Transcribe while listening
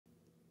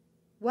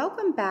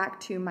Welcome back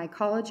to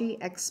Mycology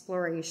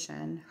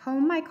Exploration,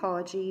 Home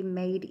Mycology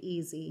Made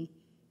Easy,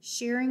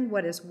 sharing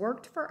what has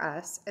worked for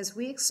us as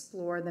we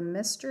explore the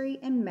mystery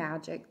and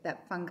magic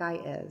that fungi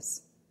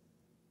is.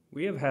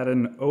 We have had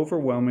an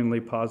overwhelmingly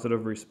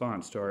positive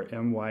response to our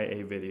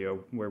MYA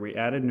video where we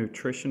added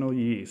nutritional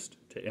yeast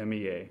to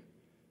MEA.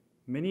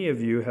 Many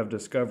of you have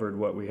discovered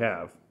what we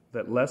have,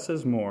 that less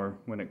is more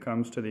when it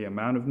comes to the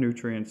amount of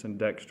nutrients and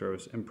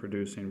dextrose in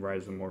producing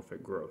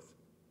rhizomorphic growth.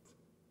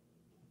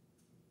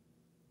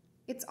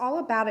 It's all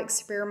about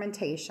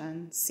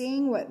experimentation,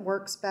 seeing what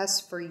works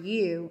best for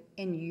you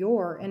in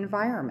your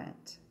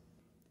environment.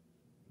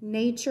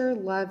 Nature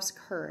loves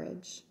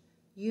courage.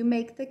 You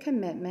make the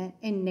commitment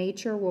and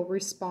nature will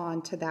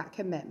respond to that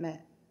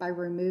commitment by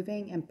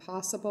removing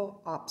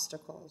impossible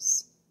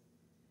obstacles.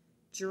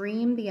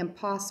 Dream the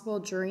impossible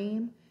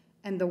dream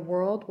and the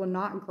world will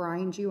not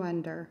grind you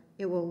under.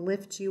 It will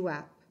lift you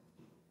up.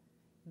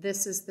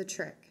 This is the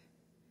trick.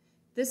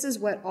 This is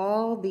what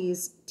all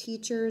these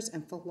teachers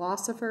and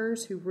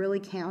philosophers who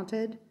really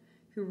counted,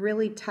 who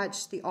really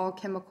touched the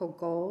alchemical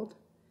gold,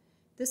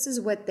 this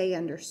is what they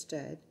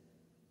understood.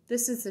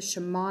 This is the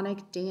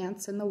shamanic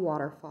dance in the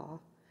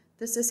waterfall.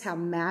 This is how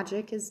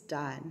magic is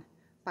done,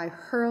 by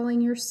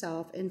hurling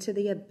yourself into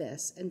the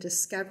abyss and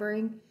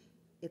discovering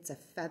it's a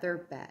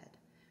feather bed.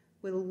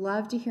 We'd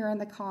love to hear in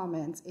the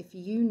comments if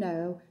you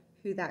know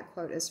who that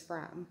quote is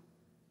from.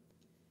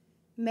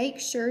 Make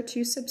sure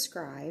to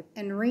subscribe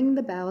and ring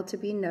the bell to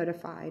be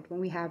notified when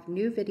we have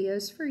new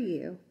videos for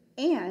you.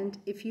 And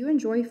if you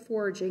enjoy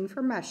foraging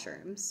for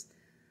mushrooms,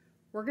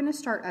 we're going to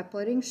start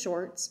uploading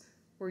shorts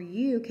where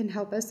you can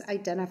help us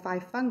identify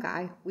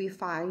fungi we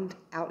find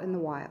out in the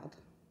wild.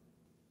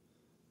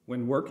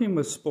 When working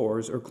with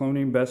spores or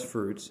cloning best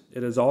fruits,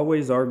 it is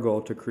always our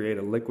goal to create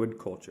a liquid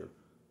culture.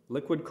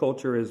 Liquid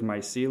culture is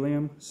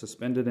mycelium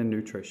suspended in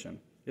nutrition.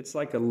 It's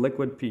like a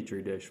liquid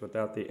Petri dish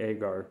without the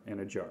agar in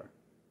a jar.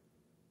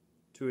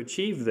 To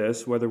achieve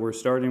this, whether we're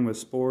starting with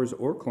spores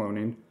or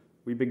cloning,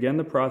 we begin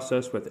the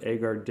process with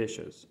Agar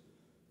dishes.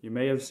 You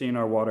may have seen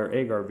our water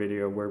agar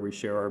video where we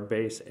share our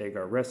base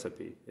agar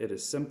recipe. It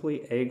is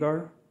simply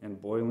agar and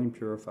boiling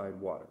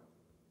purified water.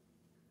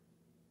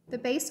 The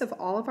base of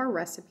all of our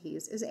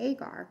recipes is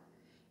agar,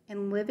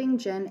 and Living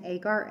Gen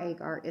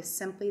Agar is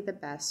simply the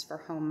best for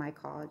home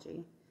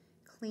mycology.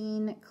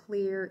 Clean,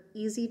 clear,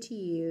 easy to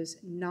use,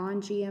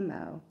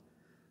 non-GMO,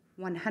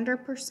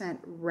 100%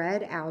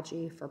 red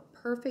algae for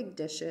perfect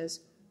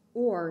dishes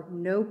or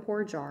no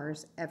pour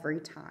jars every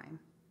time.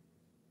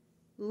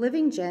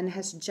 Living Gen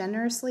has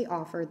generously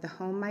offered the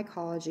home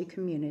mycology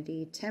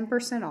community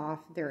 10% off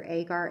their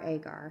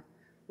Agar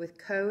with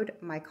code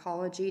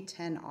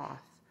mycology10off,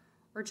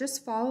 or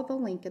just follow the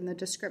link in the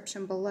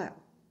description below.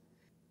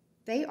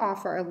 They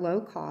offer a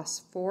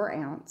low-cost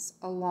 4-ounce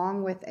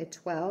along with a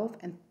 12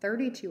 and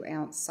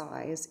 32-ounce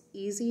size,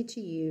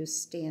 easy-to-use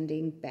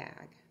standing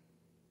bag.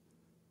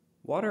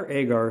 Water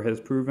agar has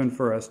proven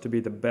for us to be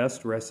the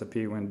best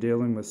recipe when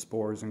dealing with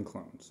spores and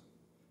clones.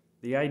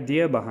 The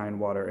idea behind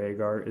water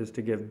agar is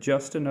to give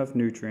just enough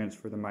nutrients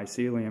for the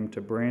mycelium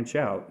to branch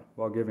out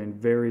while giving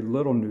very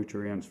little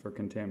nutrients for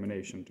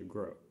contamination to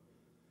grow.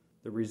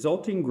 The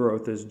resulting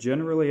growth is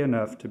generally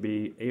enough to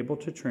be able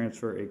to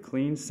transfer a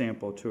clean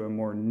sample to a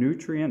more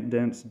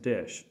nutrient-dense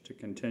dish to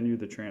continue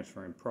the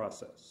transferring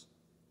process.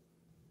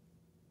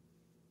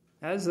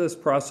 As this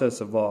process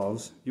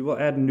evolves, you will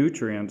add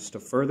nutrients to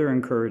further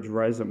encourage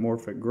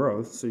rhizomorphic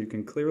growth so you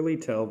can clearly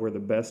tell where the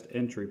best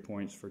entry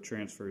points for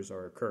transfers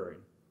are occurring.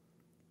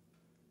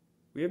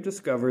 We have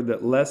discovered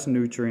that less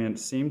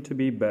nutrients seem to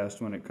be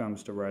best when it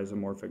comes to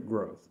rhizomorphic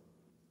growth.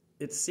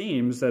 It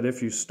seems that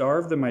if you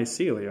starve the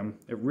mycelium,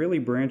 it really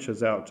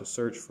branches out to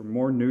search for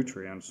more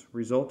nutrients,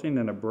 resulting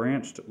in a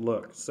branched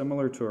look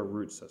similar to a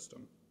root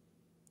system.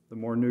 The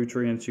more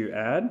nutrients you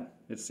add,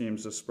 it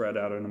seems to spread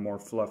out in a more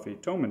fluffy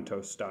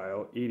tomentose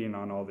style, eating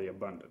on all the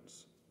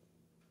abundance.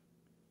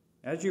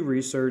 As you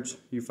research,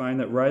 you find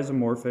that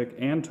rhizomorphic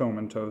and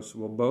tomentose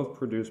will both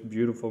produce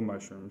beautiful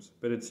mushrooms,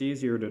 but it's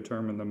easier to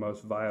determine the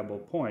most viable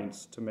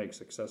points to make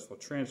successful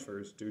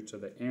transfers due to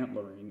the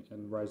antlering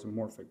and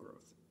rhizomorphic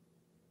growth.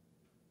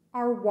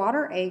 Our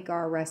water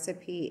agar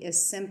recipe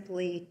is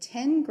simply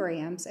 10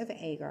 grams of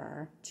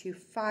agar to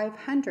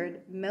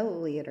 500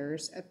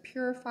 milliliters of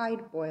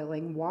purified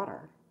boiling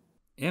water.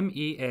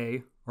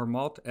 MEA, or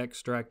malt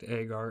extract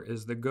agar,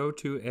 is the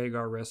go-to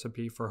agar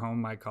recipe for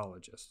home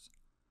mycologists.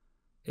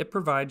 It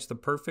provides the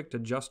perfect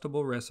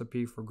adjustable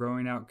recipe for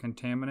growing out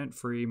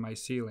contaminant-free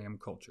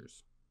mycelium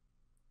cultures.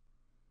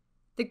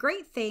 The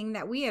great thing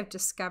that we have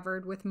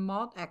discovered with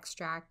malt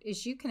extract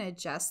is you can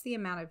adjust the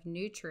amount of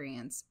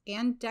nutrients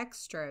and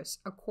dextrose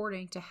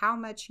according to how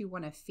much you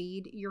want to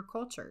feed your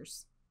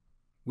cultures.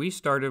 We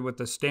started with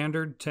the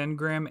standard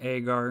 10-gram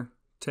agar,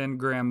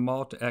 10-gram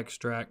malt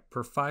extract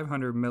per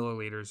 500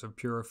 milliliters of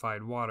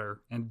purified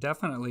water and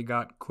definitely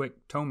got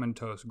quick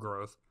tomentose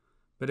growth,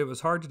 but it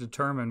was hard to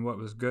determine what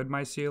was good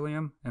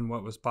mycelium and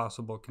what was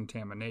possible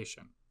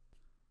contamination.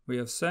 We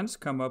have since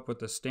come up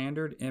with a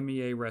standard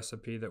MEA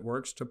recipe that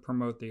works to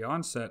promote the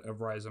onset of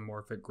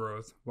rhizomorphic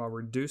growth while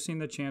reducing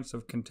the chance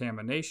of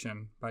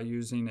contamination by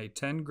using a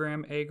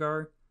 10-gram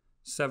agar,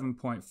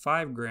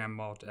 7.5-gram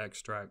malt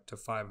extract to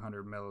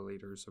 500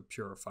 milliliters of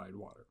purified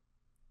water.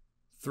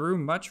 Through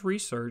much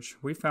research,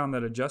 we found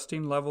that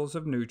adjusting levels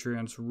of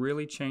nutrients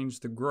really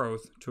changed the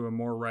growth to a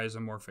more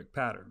rhizomorphic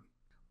pattern.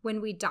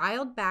 When we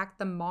dialed back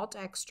the malt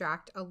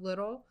extract a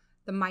little,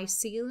 the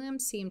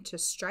mycelium seemed to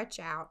stretch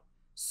out,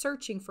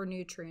 searching for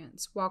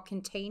nutrients while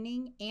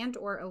containing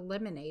and/or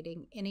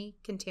eliminating any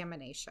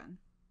contamination.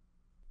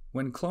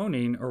 When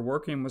cloning or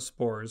working with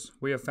spores,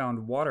 we have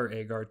found water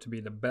agar to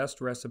be the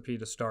best recipe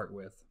to start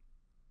with.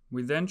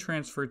 We then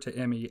transferred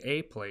to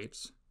MEA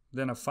plates,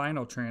 then a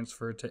final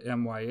transfer to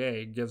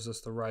MYA gives us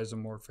the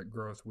rhizomorphic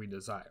growth we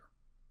desire.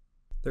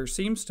 There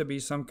seems to be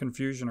some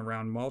confusion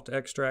around malt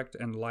extract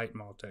and light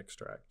malt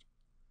extract.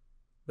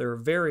 There are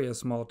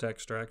various malt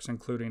extracts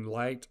including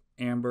light,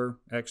 amber,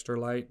 extra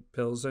light,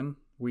 pilsen,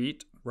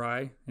 wheat,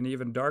 rye, and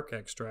even dark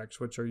extracts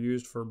which are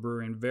used for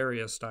brewing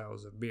various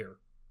styles of beer.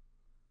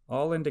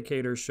 All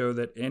indicators show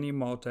that any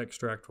malt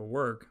extract will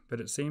work, but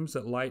it seems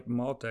that light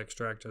malt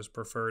extract is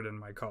preferred in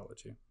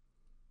mycology.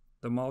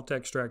 The malt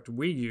extract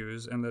we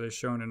use and that is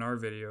shown in our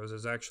videos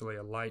is actually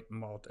a light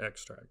malt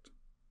extract.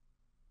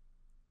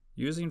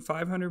 Using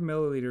 500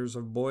 milliliters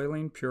of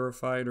boiling,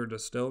 purified, or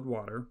distilled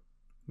water,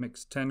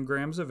 mix 10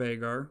 grams of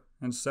agar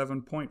and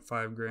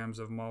 7.5 grams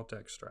of malt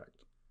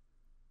extract.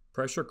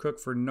 Pressure cook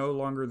for no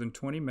longer than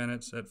 20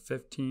 minutes at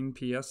 15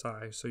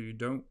 psi so you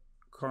don't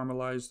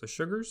caramelize the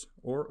sugars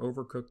or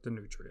overcook the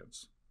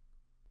nutrients.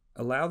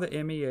 Allow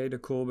the MEA to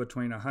cool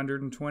between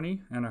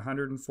 120 and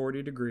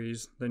 140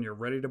 degrees, then you're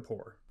ready to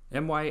pour.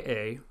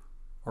 MYA,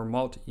 or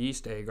malt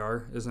yeast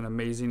agar, is an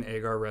amazing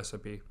agar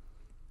recipe.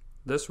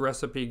 This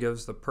recipe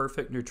gives the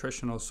perfect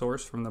nutritional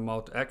source from the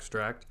malt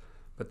extract,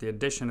 but the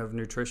addition of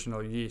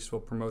nutritional yeast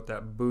will promote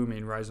that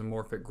booming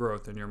rhizomorphic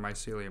growth in your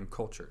mycelium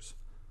cultures.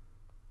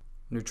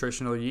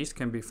 Nutritional yeast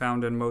can be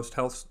found in most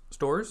health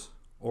stores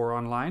or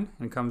online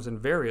and comes in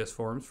various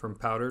forms from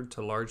powdered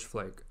to large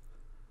flake.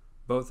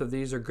 Both of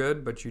these are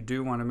good, but you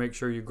do want to make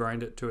sure you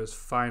grind it to as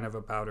fine of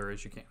a powder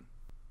as you can.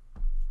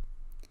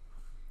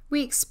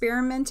 We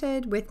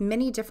experimented with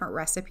many different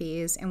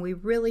recipes and we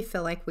really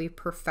feel like we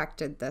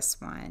perfected this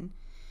one.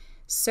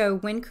 So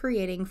when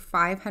creating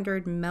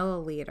 500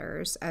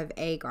 milliliters of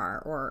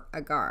agar or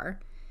agar,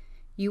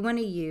 you want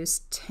to use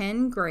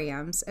 10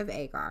 grams of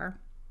agar,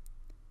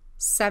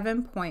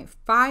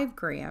 7.5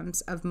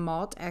 grams of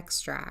malt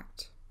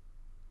extract,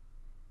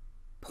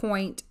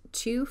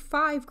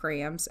 0.25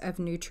 grams of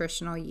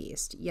nutritional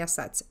yeast. Yes,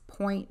 that's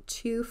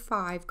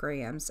 0.25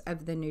 grams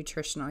of the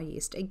nutritional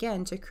yeast,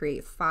 again, to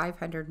create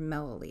 500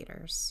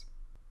 milliliters.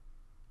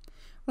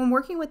 When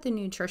working with the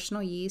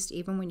nutritional yeast,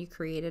 even when you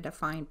created a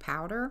fine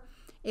powder,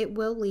 it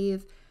will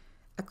leave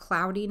a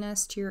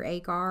cloudiness to your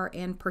agar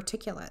and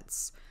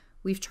particulates.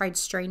 We've tried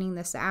straining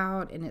this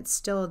out and it's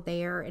still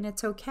there and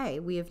it's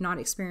okay. We have not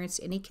experienced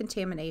any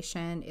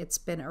contamination. It's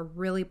been a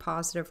really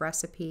positive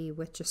recipe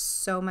with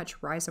just so much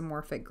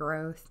rhizomorphic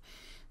growth.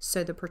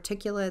 So the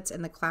particulates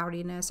and the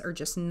cloudiness are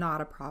just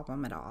not a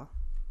problem at all.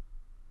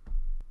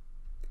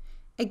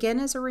 Again,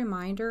 as a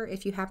reminder,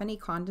 if you have any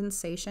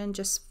condensation,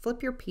 just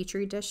flip your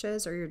Petri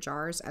dishes or your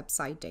jars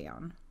upside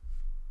down.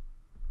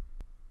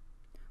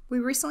 We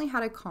recently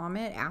had a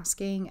comment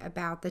asking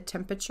about the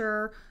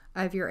temperature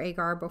of your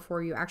agar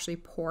before you actually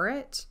pour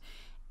it.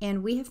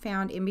 And we have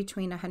found in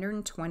between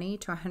 120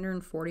 to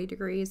 140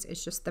 degrees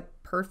is just the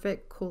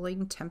perfect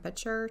cooling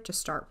temperature to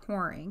start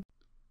pouring.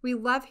 We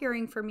love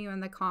hearing from you in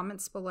the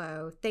comments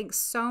below. Thanks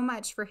so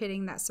much for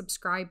hitting that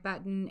subscribe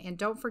button and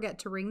don't forget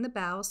to ring the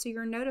bell so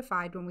you're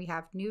notified when we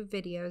have new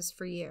videos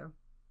for you.